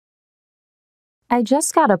I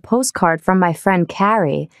just got a postcard from my friend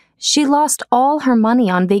Carrie. She lost all her money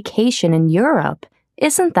on vacation in Europe.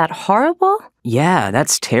 Isn't that horrible? Yeah,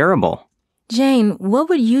 that's terrible. Jane, what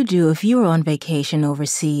would you do if you were on vacation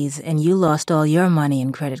overseas and you lost all your money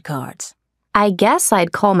in credit cards? I guess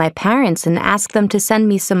I'd call my parents and ask them to send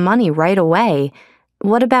me some money right away.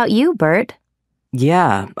 What about you, Bert?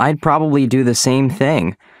 Yeah, I'd probably do the same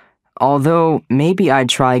thing. Although, maybe I'd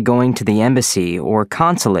try going to the embassy or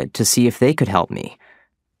consulate to see if they could help me.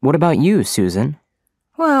 What about you, Susan?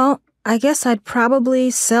 Well, I guess I'd probably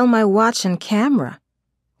sell my watch and camera.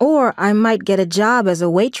 Or I might get a job as a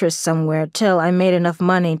waitress somewhere till I made enough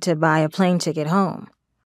money to buy a plane ticket home.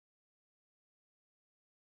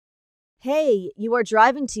 Hey, you are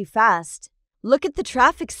driving too fast. Look at the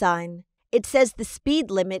traffic sign. It says the speed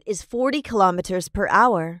limit is 40 kilometers per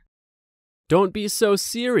hour. Don't be so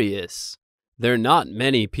serious. There are not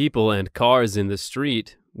many people and cars in the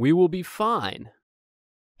street. We will be fine.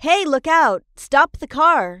 Hey, look out! Stop the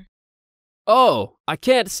car! Oh, I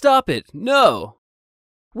can't stop it. No!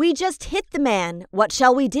 We just hit the man. What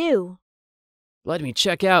shall we do? Let me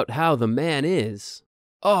check out how the man is.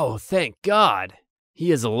 Oh, thank God.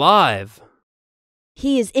 He is alive.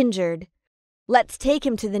 He is injured. Let's take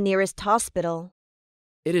him to the nearest hospital.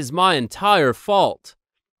 It is my entire fault.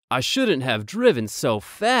 I shouldn't have driven so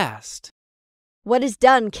fast. What is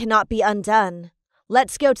done cannot be undone.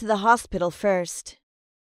 Let's go to the hospital first.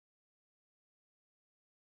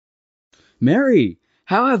 Mary,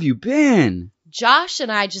 how have you been? Josh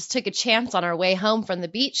and I just took a chance on our way home from the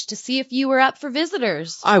beach to see if you were up for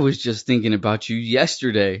visitors. I was just thinking about you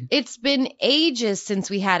yesterday. It's been ages since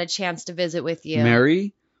we had a chance to visit with you.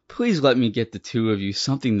 Mary, please let me get the two of you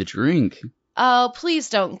something to drink. Oh, please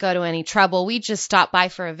don't go to any trouble. We just stopped by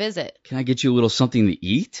for a visit. Can I get you a little something to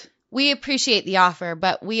eat? We appreciate the offer,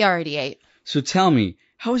 but we already ate. So tell me,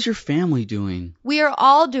 how is your family doing? We are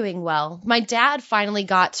all doing well. My dad finally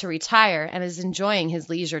got to retire and is enjoying his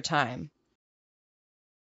leisure time.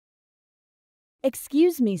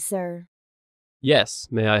 Excuse me, sir. Yes,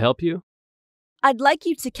 may I help you? I'd like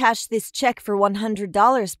you to cash this check for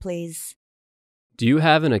 $100, please. Do you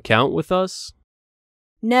have an account with us?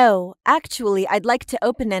 No, actually, I'd like to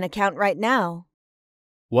open an account right now.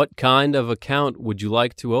 What kind of account would you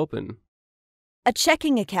like to open? A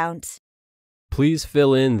checking account. Please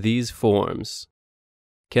fill in these forms.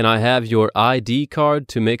 Can I have your ID card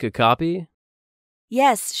to make a copy?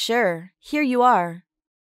 Yes, sure. Here you are.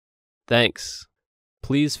 Thanks.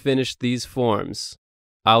 Please finish these forms.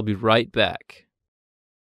 I'll be right back.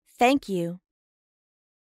 Thank you.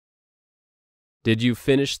 Did you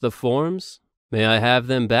finish the forms? May I have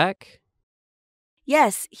them back?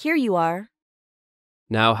 Yes, here you are.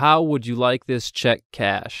 Now, how would you like this check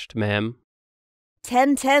cashed, ma'am?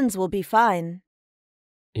 10 tens will be fine.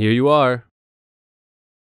 Here you are.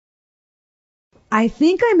 I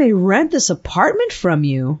think I may rent this apartment from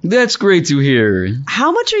you. That's great to hear.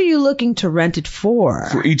 How much are you looking to rent it for?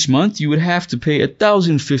 For each month, you would have to pay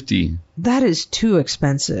 $1,050. That is too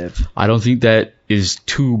expensive. I don't think that is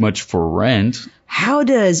too much for rent. How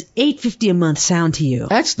does $850 a month sound to you?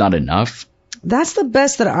 That's not enough. That's the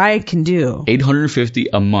best that I can do. $850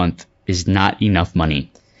 a month is not enough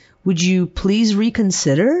money. Would you please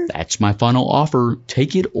reconsider? That's my final offer.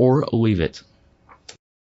 Take it or leave it.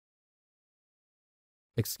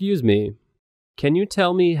 Excuse me. Can you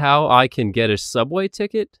tell me how I can get a subway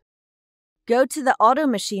ticket? Go to the auto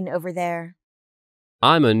machine over there.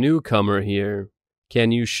 I'm a newcomer here.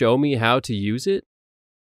 Can you show me how to use it?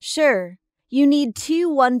 Sure. You need 2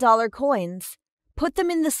 $1 coins. Put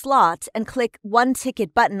them in the slot and click one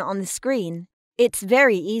ticket button on the screen. It's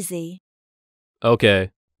very easy.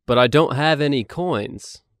 Okay, but I don't have any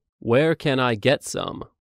coins. Where can I get some?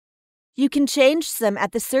 You can change some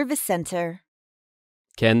at the service center.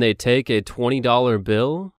 Can they take a $20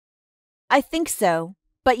 bill? I think so,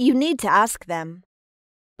 but you need to ask them.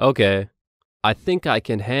 Okay, I think I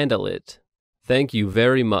can handle it. Thank you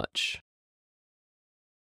very much.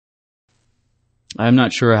 I'm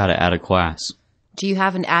not sure how to add a class. Do you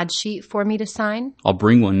have an ad sheet for me to sign? I'll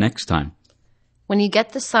bring one next time. When you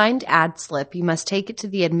get the signed ad slip, you must take it to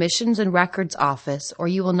the Admissions and Records office or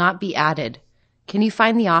you will not be added. Can you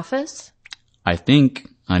find the office? I think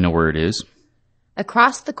I know where it is.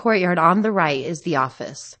 Across the courtyard on the right is the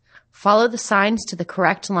office. Follow the signs to the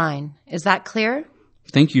correct line. Is that clear?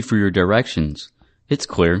 Thank you for your directions. It's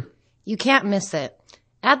clear. You can't miss it.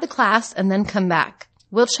 Add the class and then come back.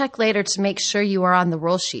 We'll check later to make sure you are on the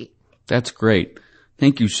roll sheet. That's great.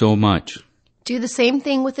 Thank you so much. Do the same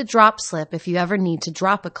thing with the drop slip if you ever need to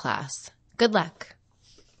drop a class. Good luck.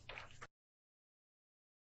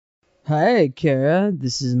 Hi, Kara.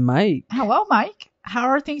 This is Mike. Hello, Mike. How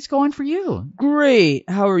are things going for you? Great.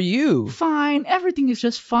 How are you? Fine. Everything is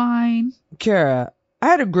just fine. Kara, I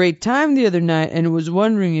had a great time the other night and was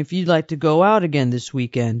wondering if you'd like to go out again this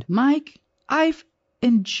weekend. Mike, I've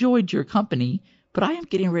enjoyed your company, but I am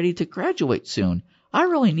getting ready to graduate soon. I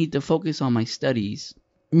really need to focus on my studies.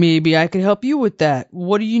 Maybe I could help you with that.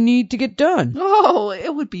 What do you need to get done? Oh,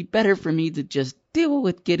 it would be better for me to just deal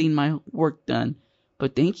with getting my work done.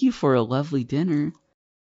 But thank you for a lovely dinner.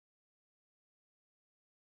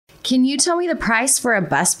 Can you tell me the price for a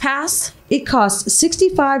bus pass? It costs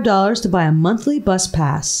 $65 to buy a monthly bus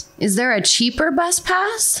pass. Is there a cheaper bus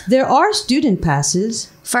pass? There are student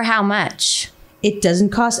passes. For how much? It doesn't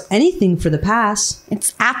cost anything for the pass.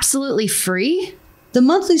 It's absolutely free? The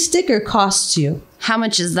monthly sticker costs you. How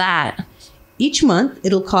much is that? Each month,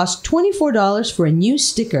 it'll cost $24 for a new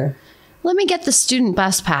sticker. Let me get the student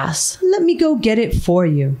bus pass. Let me go get it for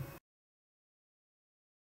you.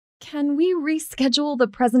 Can we reschedule the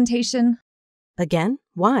presentation? Again?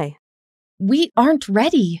 Why? We aren't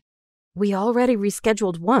ready. We already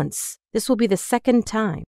rescheduled once. This will be the second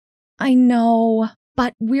time. I know,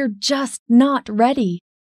 but we're just not ready.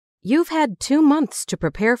 You've had 2 months to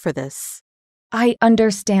prepare for this. I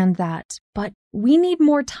understand that, but we need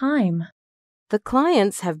more time. The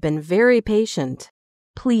clients have been very patient.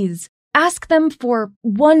 Please, ask them for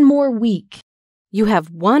 1 more week. You have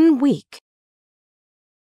 1 week.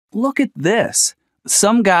 Look at this.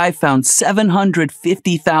 Some guy found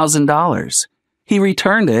 $750,000. He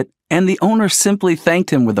returned it, and the owner simply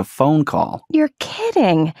thanked him with a phone call. You're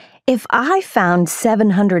kidding. If I found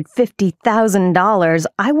 $750,000,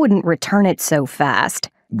 I wouldn't return it so fast.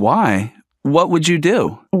 Why? What would you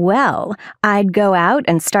do? Well, I'd go out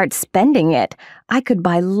and start spending it. I could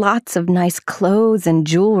buy lots of nice clothes and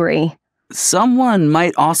jewelry. Someone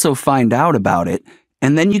might also find out about it,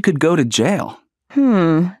 and then you could go to jail.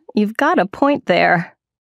 You've got a point there.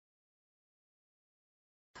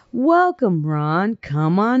 Welcome, Ron.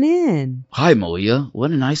 Come on in. Hi, Malia. What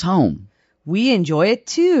a nice home. We enjoy it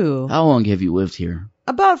too. How long have you lived here?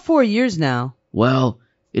 About 4 years now. Well,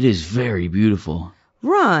 it is very beautiful.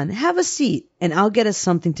 Ron, have a seat, and I'll get us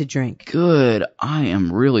something to drink. Good. I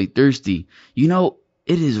am really thirsty. You know,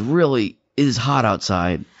 it is hot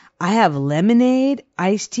outside. I have lemonade,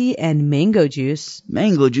 iced tea, and mango juice.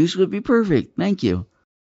 Mango juice would be perfect. Thank you.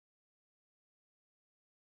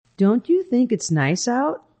 Don't you think it's nice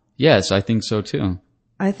out? Yes, I think so too.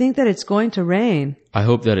 I think that it's going to rain. I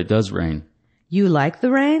hope that it does rain. You like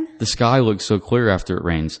the rain? The sky looks so clear after it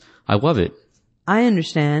rains. I love it. I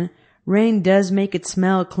understand. Rain does make it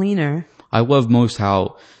smell cleaner. I love most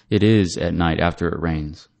how it is at night after it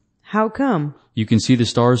rains. How come? You can see the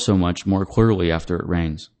stars so much more clearly after it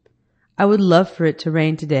rains. I would love for it to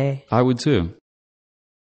rain today. I would too.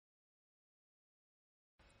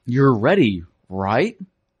 You're ready, right?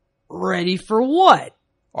 Ready for what?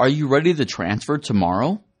 Are you ready to transfer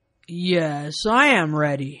tomorrow? Yes, I am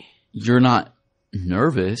ready. You're not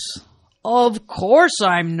nervous? Of course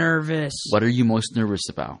I'm nervous. What are you most nervous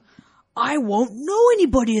about? I won't know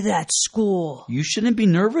anybody at that school. You shouldn't be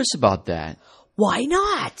nervous about that. Why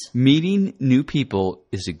not? Meeting new people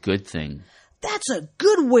is a good thing. That's a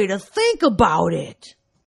good way to think about it.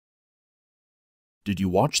 Did you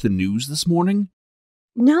watch the news this morning?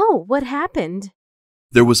 No, what happened?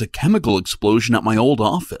 There was a chemical explosion at my old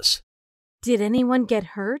office. Did anyone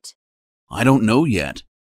get hurt? I don't know yet.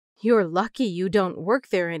 You're lucky you don't work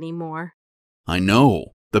there anymore. I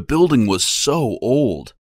know. The building was so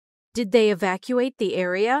old. Did they evacuate the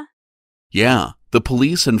area? Yeah, the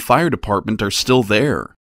police and fire department are still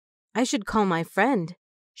there. I should call my friend.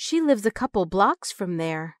 She lives a couple blocks from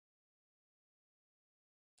there.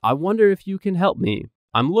 I wonder if you can help me.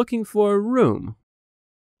 I'm looking for a room.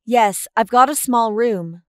 Yes, I've got a small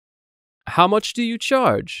room. How much do you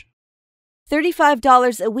charge?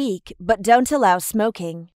 $35 a week, but don't allow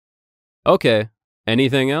smoking. Okay.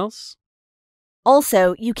 Anything else?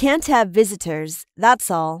 Also, you can't have visitors, that's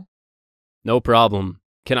all. No problem.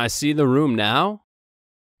 Can I see the room now?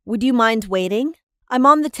 Would you mind waiting? I'm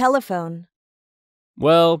on the telephone.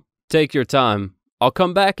 Well, take your time. I'll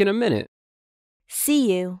come back in a minute.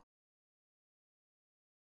 See you.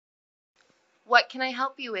 What can I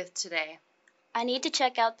help you with today? I need to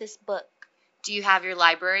check out this book. Do you have your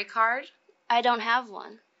library card? I don't have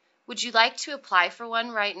one. Would you like to apply for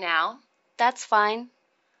one right now? That's fine.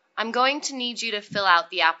 I'm going to need you to fill out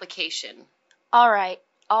the application. All right,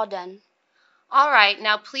 all done. All right,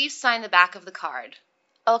 now please sign the back of the card.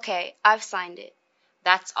 Okay, I've signed it.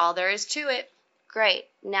 That's all there is to it. Great.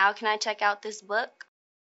 Now can I check out this book?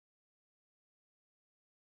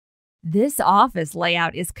 This office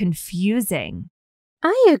layout is confusing.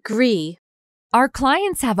 I agree. Our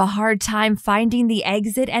clients have a hard time finding the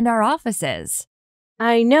exit and our offices.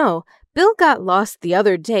 I know. Bill got lost the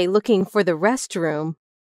other day looking for the restroom.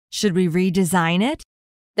 Should we redesign it?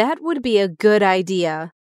 That would be a good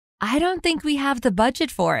idea. I don't think we have the budget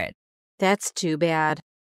for it. That's too bad.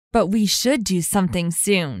 But we should do something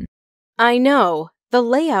soon. I know. The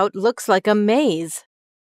layout looks like a maze.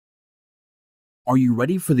 Are you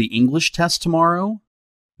ready for the English test tomorrow?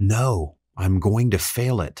 No, I'm going to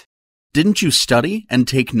fail it. Didn't you study and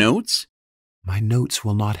take notes? My notes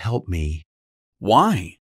will not help me.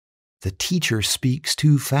 Why? The teacher speaks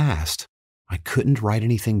too fast. I couldn't write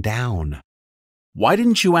anything down. Why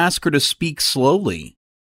didn't you ask her to speak slowly?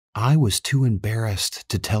 I was too embarrassed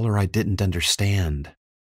to tell her I didn't understand.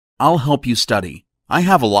 I'll help you study. I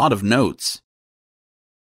have a lot of notes.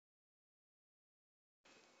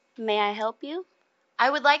 May I help you? I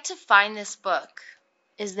would like to find this book.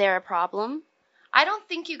 Is there a problem? I don't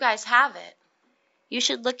think you guys have it. You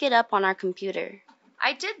should look it up on our computer.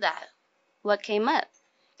 I did that. What came up?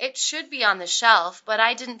 It should be on the shelf, but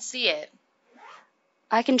I didn't see it.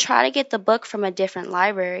 I can try to get the book from a different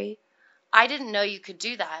library. I didn't know you could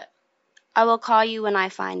do that. I will call you when I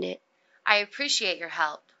find it. I appreciate your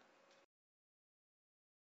help.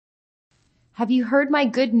 Have you heard my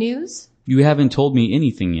good news? You haven't told me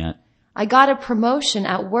anything yet. I got a promotion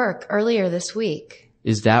at work earlier this week.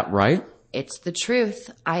 Is that right? It's the truth.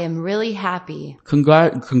 I am really happy.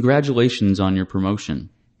 Congratulations on your promotion.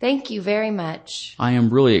 Thank you very much. I am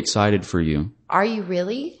really excited for you. Are you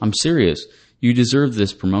really? I'm serious. You deserve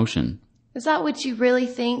this promotion. Is that what you really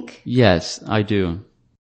think? Yes, I do.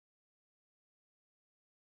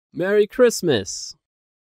 Merry Christmas.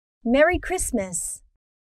 Merry Christmas.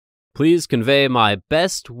 Please convey my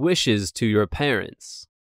best wishes to your parents.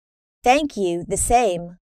 Thank you, the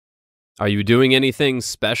same. Are you doing anything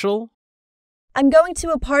special? I'm going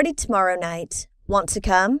to a party tomorrow night. Want to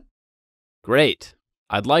come? Great.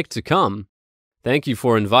 I'd like to come. Thank you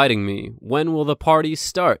for inviting me. When will the party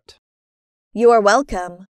start? You are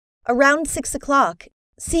welcome. Around 6 o'clock.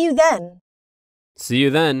 See you then. See you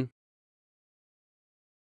then.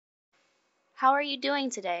 How are you doing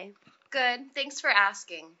today? Good. Thanks for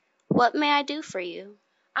asking. What may I do for you?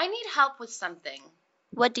 I need help with something.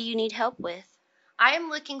 What do you need help with? I am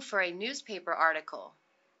looking for a newspaper article.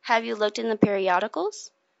 Have you looked in the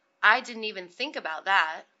periodicals? I didn't even think about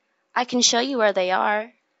that. I can show you where they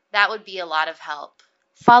are. That would be a lot of help.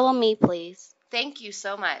 Follow me, please. Thank you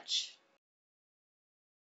so much.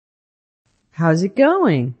 How's it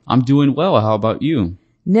going? I'm doing well. How about you?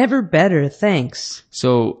 Never better, thanks.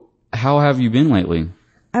 So, how have you been lately?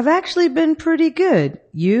 I've actually been pretty good.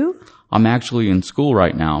 You? I'm actually in school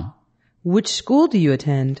right now. Which school do you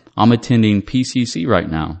attend? I'm attending PCC right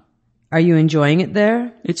now. Are you enjoying it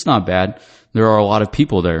there? It's not bad. There are a lot of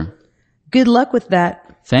people there. Good luck with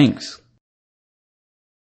that. Thanks.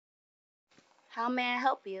 How may I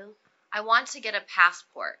help you? I want to get a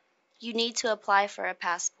passport. You need to apply for a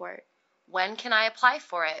passport. When can I apply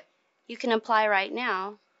for it? You can apply right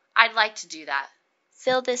now. I'd like to do that.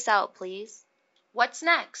 Fill this out, please. What's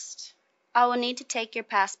next? I will need to take your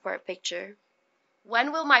passport picture.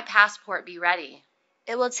 When will my passport be ready?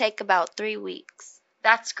 It will take about 3 weeks.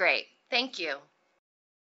 That's great. Thank you.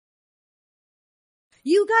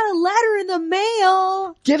 You got a letter in the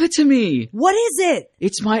mail. Give it to me. What is it?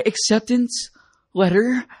 It's my acceptance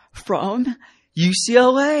letter from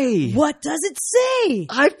UCLA. What does it say?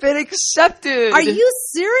 I've been accepted. Are you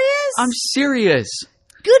serious? I'm serious.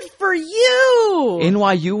 Good for you.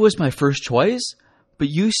 NYU was my first choice, but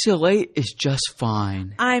UCLA is just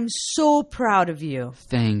fine. I'm so proud of you.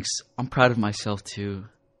 Thanks. I'm proud of myself too.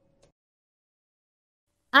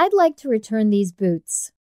 I'd like to return these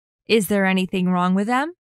boots. Is there anything wrong with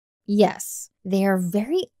them? Yes, they are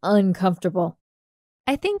very uncomfortable.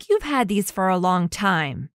 I think you've had these for a long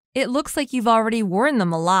time. It looks like you've already worn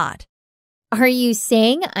them a lot. Are you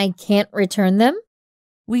saying I can't return them?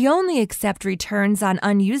 We only accept returns on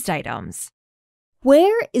unused items.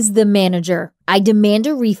 Where is the manager? I demand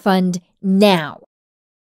a refund now.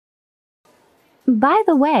 By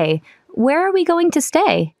the way, where are we going to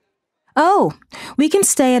stay? Oh, we can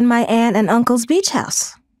stay at my aunt and uncle's beach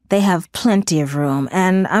house. They have plenty of room,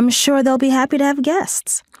 and I'm sure they'll be happy to have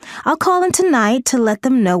guests. I'll call in tonight to let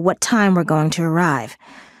them know what time we're going to arrive.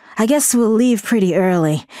 I guess we'll leave pretty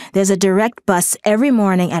early. There's a direct bus every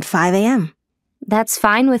morning at 5 a.m. That's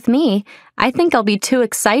fine with me. I think I'll be too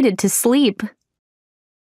excited to sleep.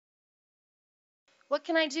 What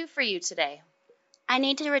can I do for you today? I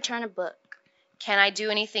need to return a book. Can I do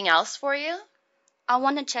anything else for you? I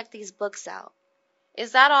want to check these books out.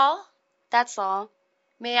 Is that all? That's all.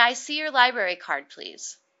 May I see your library card,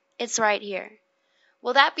 please? It's right here.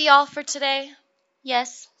 Will that be all for today?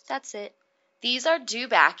 Yes, that's it. These are due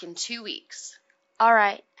back in 2 weeks. All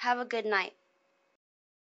right. Have a good night.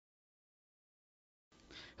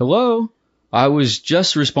 Hello? I was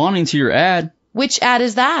just responding to your ad. Which ad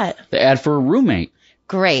is that? The ad for a roommate.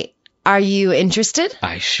 Great. Are you interested?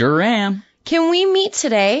 I sure am. Can we meet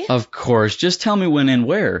today? Of course. Just tell me when and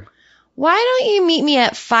where. Why don't you meet me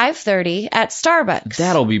at 5:30 at Starbucks?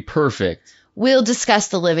 That'll be perfect. We'll discuss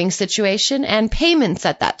the living situation and payments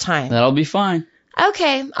at that time. That'll be fine.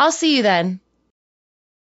 Okay, I'll see you then.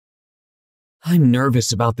 I'm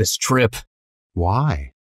nervous about this trip.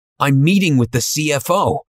 Why? I'm meeting with the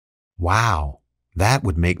CFO. Wow, that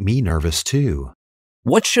would make me nervous too.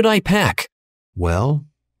 What should I pack? Well,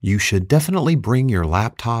 you should definitely bring your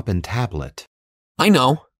laptop and tablet. I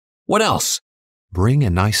know. What else? Bring a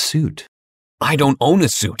nice suit. I don't own a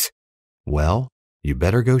suit. Well, you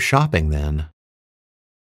better go shopping then.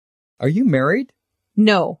 Are you married?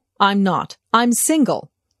 No, I'm not. I'm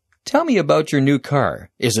single. Tell me about your new car.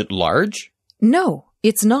 Is it large? No,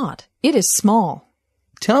 it's not. It is small.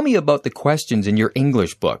 Tell me about the questions in your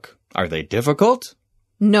English book. Are they difficult?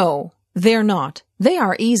 No, they're not. They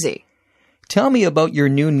are easy. Tell me about your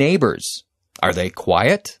new neighbors. Are they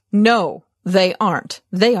quiet? No, they aren't.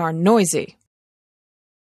 They are noisy.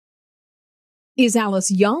 Is Alice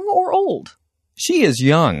young or old? She is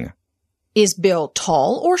young. Is Bill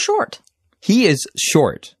tall or short? He is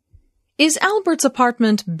short. Is Albert's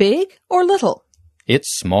apartment big or little?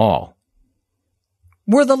 It's small.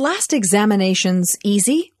 Were the last examinations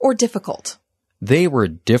easy or difficult? They were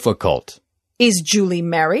difficult. Is Julie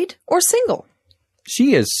married or single?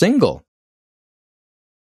 She is single.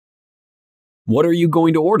 What are you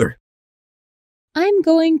going to order? I'm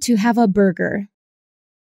going to have a burger.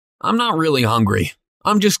 I'm not really hungry.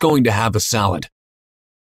 I'm just going to have a salad.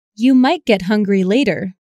 You might get hungry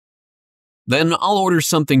later. Then I'll order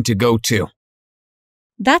something to go too.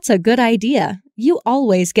 That's a good idea. You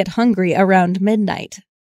always get hungry around midnight.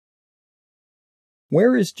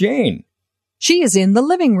 Where is Jane? She is in the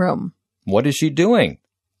living room. What is she doing?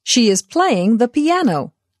 She is playing the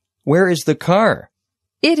piano. Where is the car?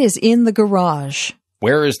 It is in the garage.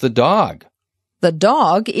 Where is the dog? The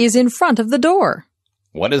dog is in front of the door.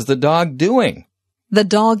 What is the dog doing? The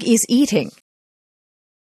dog is eating.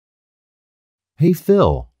 Hey,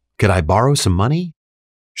 Phil, could I borrow some money?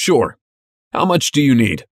 Sure. How much do you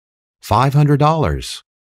need? $500.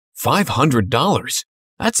 $500?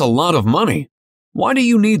 That's a lot of money. Why do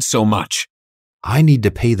you need so much? I need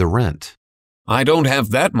to pay the rent. I don't have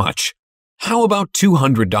that much. How about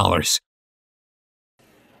 $200?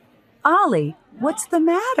 Ollie, what's the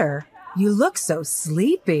matter? You look so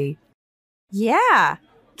sleepy. Yeah.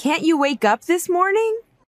 Can't you wake up this morning?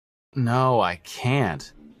 No, I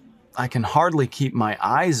can't. I can hardly keep my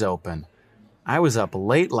eyes open. I was up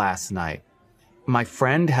late last night. My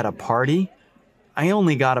friend had a party. I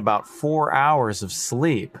only got about 4 hours of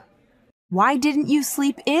sleep. Why didn't you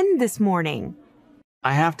sleep in this morning?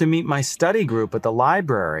 I have to meet my study group at the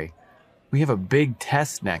library. We have a big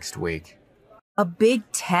test next week. A big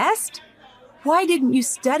test? Why didn't you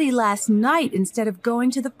study last night instead of going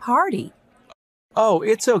to the party? Oh,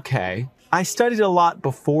 it's okay. I studied a lot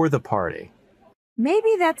before the party.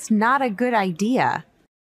 Maybe that's not a good idea.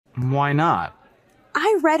 Why not?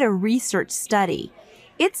 I read a research study.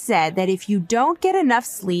 It said that if you don't get enough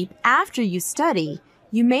sleep after you study,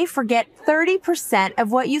 you may forget 30%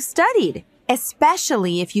 of what you studied,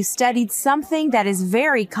 especially if you studied something that is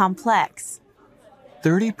very complex.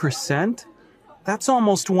 30%? That's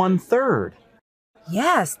almost 1/3.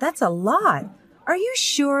 Yes, that's a lot. Are you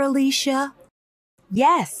sure, Alicia?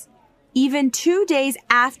 Yes. Even 2 days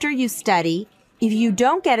after you study, if you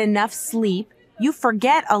don't get enough sleep, you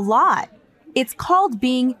forget a lot. It's called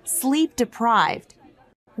being sleep deprived.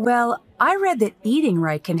 Well, I read that eating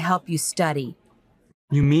right can help you study.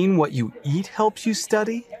 You mean what you eat helps you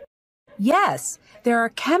study? Yes, there are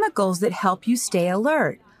chemicals that help you stay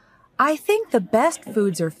alert. I think the best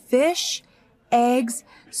foods are fish, eggs,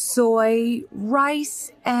 soy,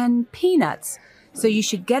 rice, and peanuts. So you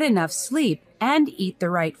should get enough sleep and eat the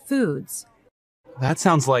right foods. That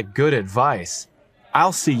sounds like good advice.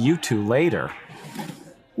 I'll see you two later.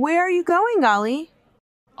 Where are you going, Ollie?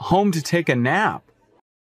 Home to take a nap.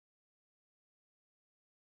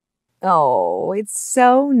 Oh, it's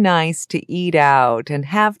so nice to eat out and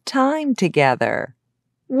have time together.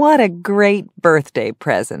 What a great birthday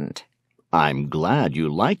present. I'm glad you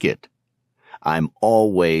like it. I'm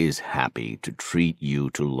always happy to treat you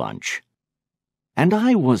to lunch. And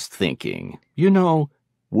I was thinking,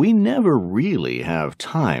 We never really have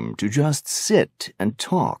time to just sit and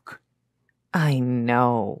talk. I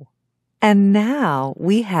know. And now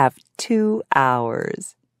we have 2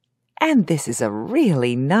 hours. And this is a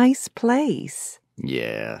really nice place.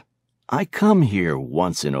 Yeah, I come here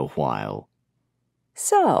once in a while.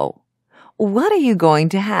 So, what are you going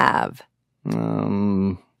to have?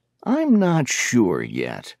 I'm not sure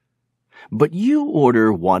yet. But you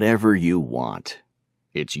order whatever you want.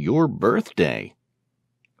 It's your birthday.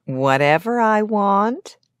 Whatever I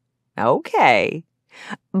want? Okay.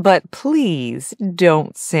 But please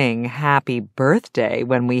don't sing happy birthday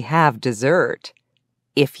when we have dessert.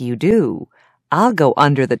 If you do, I'll go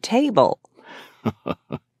under the table.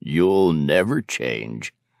 You'll never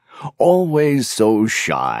change. Always so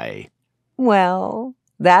shy. Well,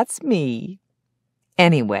 that's me.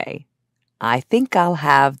 Anyway, I think I'll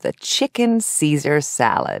have the chicken Caesar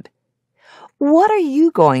salad. What are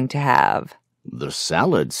you going to have? The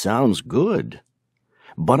salad sounds good.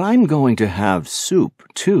 But I'm going to have soup,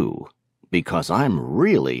 too, because I'm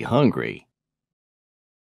really hungry.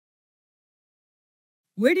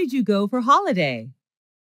 Where did you go for holiday?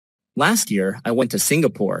 Last year, I went to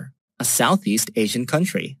Singapore, a Southeast Asian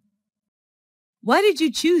country. Why did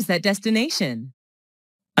you choose that destination?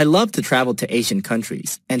 I love to travel to Asian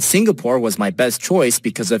countries, and Singapore was my best choice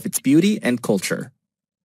because of its beauty and culture.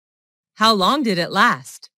 How long did it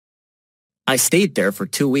last? I stayed there for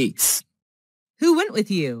 2 weeks. Who went with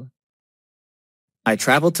you? I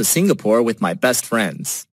traveled to Singapore with my best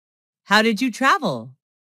friends. How did you travel?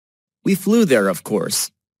 We flew there, of course.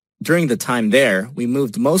 During the time there, we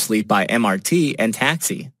moved mostly by MRT and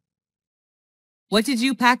taxi. What did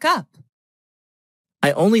you pack up?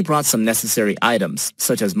 I only brought some necessary items,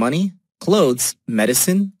 such as money, clothes,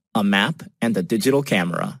 medicine, a map, and a digital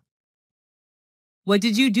camera. What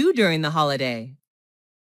did you do during the holiday?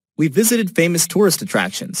 We visited famous tourist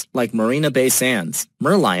attractions like Marina Bay Sands,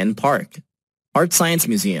 Merlion Park, Art Science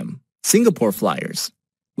Museum, Singapore Flyers.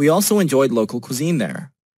 We also enjoyed local cuisine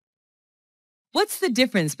there. What's the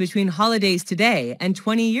difference between holidays today and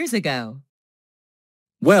 20 years ago?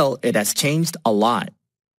 Well, it has changed a lot.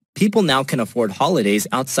 People now can afford holidays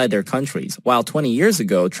outside their countries, while 20 years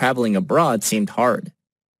ago, traveling abroad seemed hard.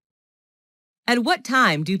 At what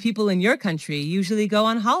time do people in your country usually go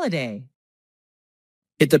on holiday?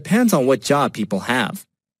 It depends on what job people have.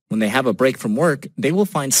 When they have a break from work, they will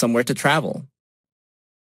find somewhere to travel.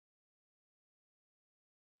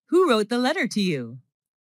 Who wrote the letter to you?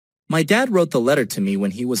 My dad wrote the letter to me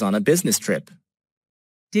when he was on a business trip.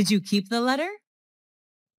 Did you keep the letter?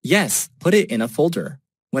 Yes, put it in a folder.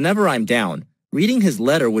 Whenever I'm down, reading his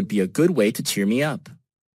letter would be a good way to cheer me up.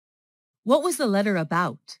 What was the letter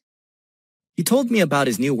about? He told me about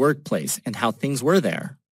his new workplace and how things were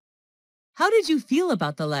there. How did you feel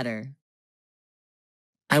about the letter?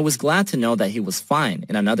 I was glad to know that he was fine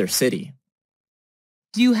in another city.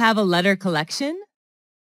 Do you have a letter collection?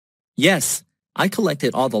 Yes, I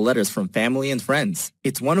collected all the letters from family and friends.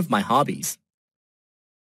 It's one of my hobbies.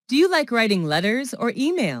 Do you like writing letters or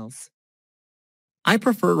emails? I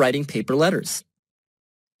prefer writing paper letters.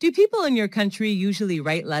 Do people in your country usually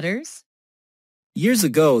write letters? Years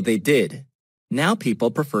ago, they did. Now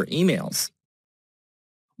people prefer emails.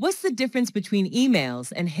 What's the difference between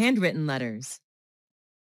emails and handwritten letters?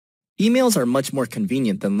 Emails are much more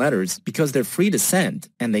convenient than letters because they're free to send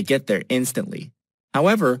and they get there instantly.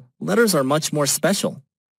 However, letters are much more special.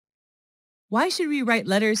 Why should we write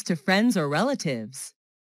letters to friends or relatives?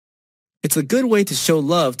 It's a good way to show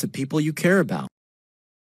love to people you care about.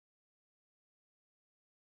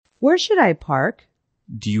 Where should I park?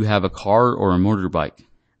 Do you have a car or a motorbike?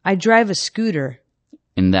 I drive a scooter.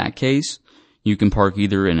 In that case, you can park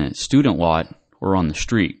either in a student lot or on the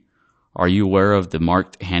street. Are you aware of the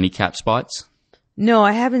marked handicap spots? No,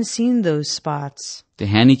 I haven't seen those spots. The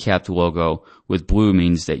handicapped logo with blue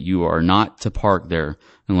means that you are not to park there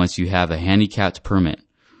unless you have a handicapped permit.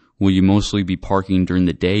 Will you mostly be parking during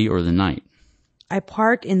the day or the night? I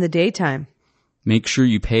park in the daytime. Make sure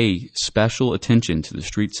you pay special attention to the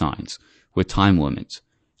street signs with time limits.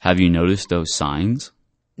 Have you noticed those signs?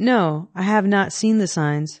 No, I have not seen the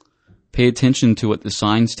signs. Pay attention to what the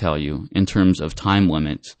signs tell you in terms of time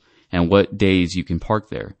limits and what days you can park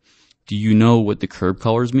there. Do you know what the curb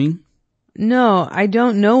colors mean? No, I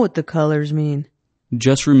don't know what the colors mean.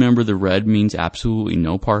 Just remember the red means absolutely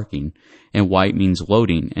no parking and white means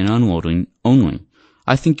loading and unloading only.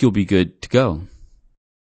 I think you'll be good to go.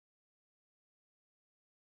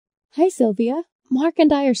 Hi, Sylvia. Mark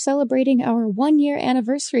and I are celebrating our 1-year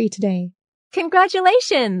anniversary today.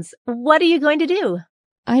 Congratulations! What are you going to do?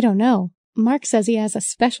 I don't know. Mark says he has a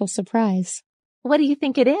special surprise. What do you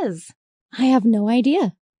think it is? I have no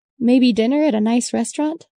idea. Maybe dinner at a nice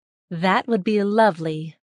restaurant? That would be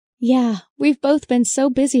lovely. Yeah, we've both been so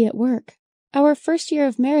busy at work. Our first year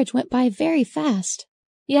of marriage went by very fast.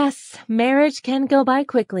 Yes, marriage can go by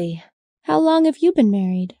quickly. How long have you been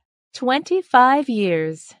married? 25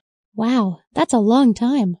 years. Wow, that's a long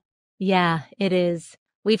time. Yeah, it is.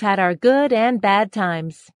 We've had our good and bad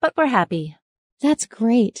times, but we're happy. That's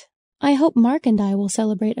great. I hope Mark and I will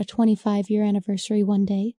celebrate a 25-year anniversary one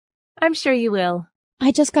day. I'm sure you will.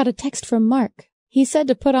 I just got a text from Mark. He said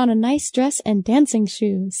to put on a nice dress and dancing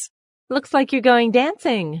shoes. Looks like you're going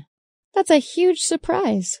dancing. That's a huge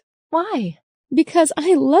surprise. Why? Because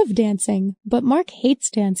I love dancing, but Mark hates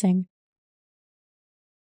dancing.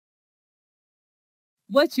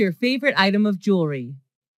 What's your favorite item of jewelry?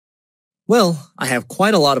 Well, I have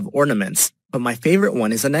quite a lot of ornaments, but my favorite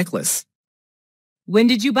one is a necklace. When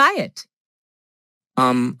did you buy it?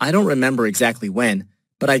 I don't remember exactly when,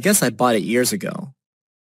 but I guess I bought it years ago.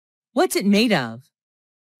 What's it made of?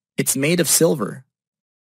 It's made of silver.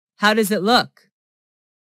 How does it look?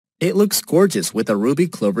 It looks gorgeous with a ruby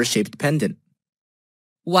clover-shaped pendant.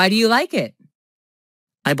 Why do you like it?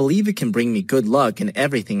 I believe it can bring me good luck in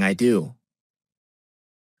everything I do.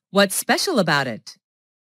 What's special about it?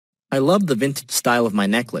 I love the vintage style of my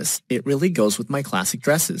necklace. It really goes with my classic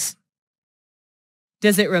dresses.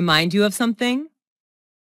 Does it remind you of something?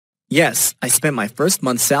 Yes, I spent my first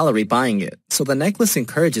month's salary buying it, so the necklace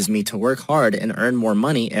encourages me to work hard and earn more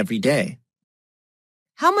money every day.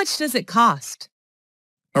 How much does it cost?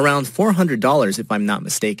 Around $400 if I'm not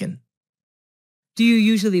mistaken. Do you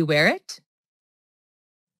usually wear it?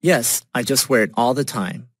 Yes, I just wear it all the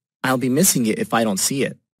time. I'll be missing it if I don't see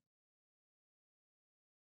it.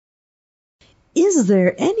 Is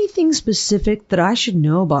there anything specific that I should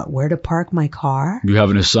know about where to park my car? You have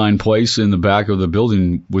an assigned place in the back of the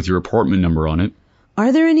building with your apartment number on it.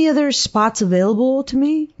 Are there any other spots available to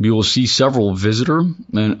me? You will see several visitor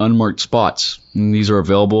and unmarked spots, and these are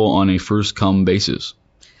available on a first-come basis.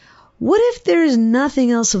 What if there's nothing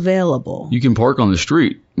else available? You can park on the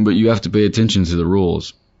street, but you have to pay attention to the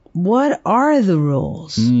rules. What are the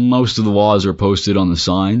rules? Most of the laws are posted on the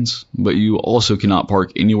signs, but you also cannot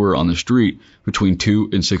park anywhere on the street between 2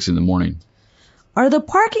 and 6 in the morning. Are the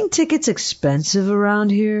parking tickets expensive around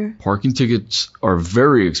here? Parking tickets are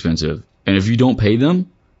very expensive, and if you don't pay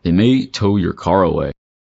them, they may tow your car away.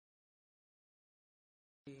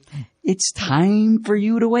 It's time for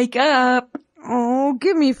you to wake up. Oh,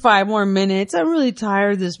 give me 5 more minutes. I'm really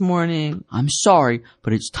tired this morning. I'm sorry,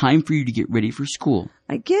 but it's time for you to get ready for school.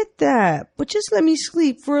 I get that, but just let me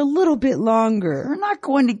sleep for a little bit longer. You're not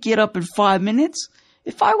going to get up in 5 minutes.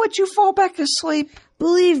 If I let you fall back asleep.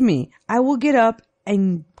 Believe me, I will get up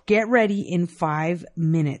and get ready in 5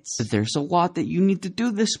 minutes. But there's a lot that you need to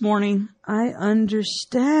do this morning. I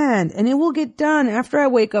understand, and it will get done after I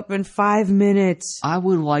wake up in 5 minutes. I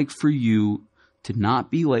would like for you to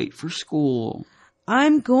not be late for school.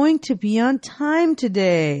 I'm going to be on time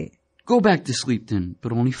today. Go back to sleep then,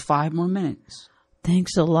 but only 5 more minutes.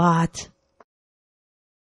 Thanks a lot.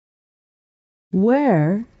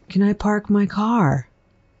 Where can I park my car?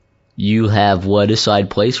 You have one assigned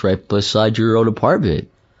place right beside your own apartment.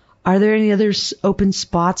 Are there any other open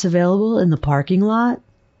spots available in the parking lot?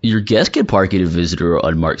 Your guest can park in a visitor or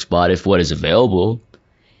unmarked spot if one is available.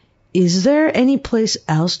 Is there any place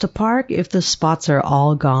else to park if the spots are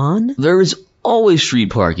all gone? There is always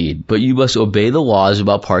street parking, but you must obey the laws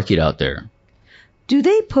about parking out there. Do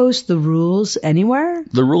they post the rules anywhere?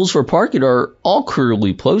 The rules for parking are all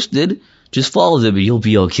clearly posted. Just follow them and you'll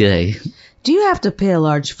be okay. Do you have to pay a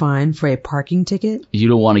large fine for a parking ticket? You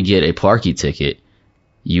don't want to get a parking ticket.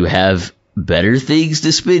 You have better things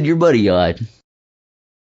to spend your money on.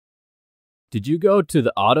 Did you go to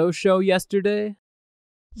the auto show yesterday?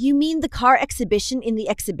 You mean the car exhibition in the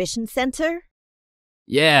exhibition center?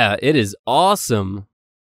 Yeah, it is awesome.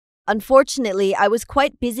 Unfortunately, I was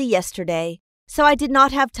quite busy yesterday, so I did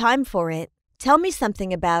not have time for it. Tell me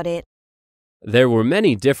something about it. There were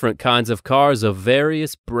many different kinds of cars of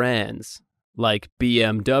various brands, like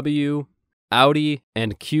BMW, Audi,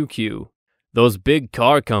 and QQ. Those big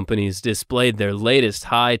car companies displayed their latest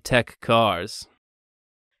high-tech cars.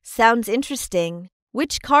 Sounds interesting.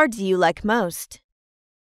 Which car do you like most?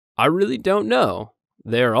 I really don't know.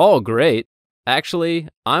 They're all great. Actually,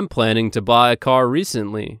 I'm planning to buy a car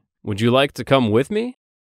recently. Would you like to come with me?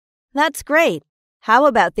 That's great. How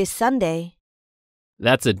about this Sunday?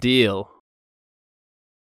 That's a deal.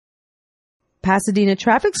 Pasadena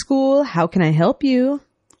Traffic School, how can I help you?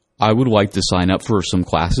 I would like to sign up for some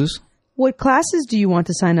classes. What classes do you want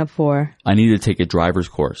to sign up for? I need to take a driver's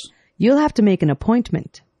course. You'll have to make an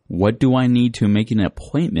appointment. What do I need to make an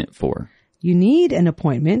appointment for? You need an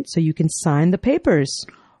appointment so you can sign the papers.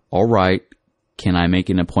 All right. Can I make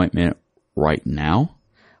an appointment right now?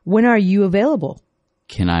 When are you available?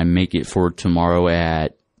 Can I make it for tomorrow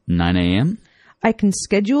at 9 a.m.? I can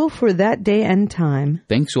schedule for that day and time.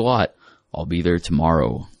 Thanks a lot. I'll be there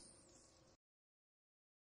tomorrow.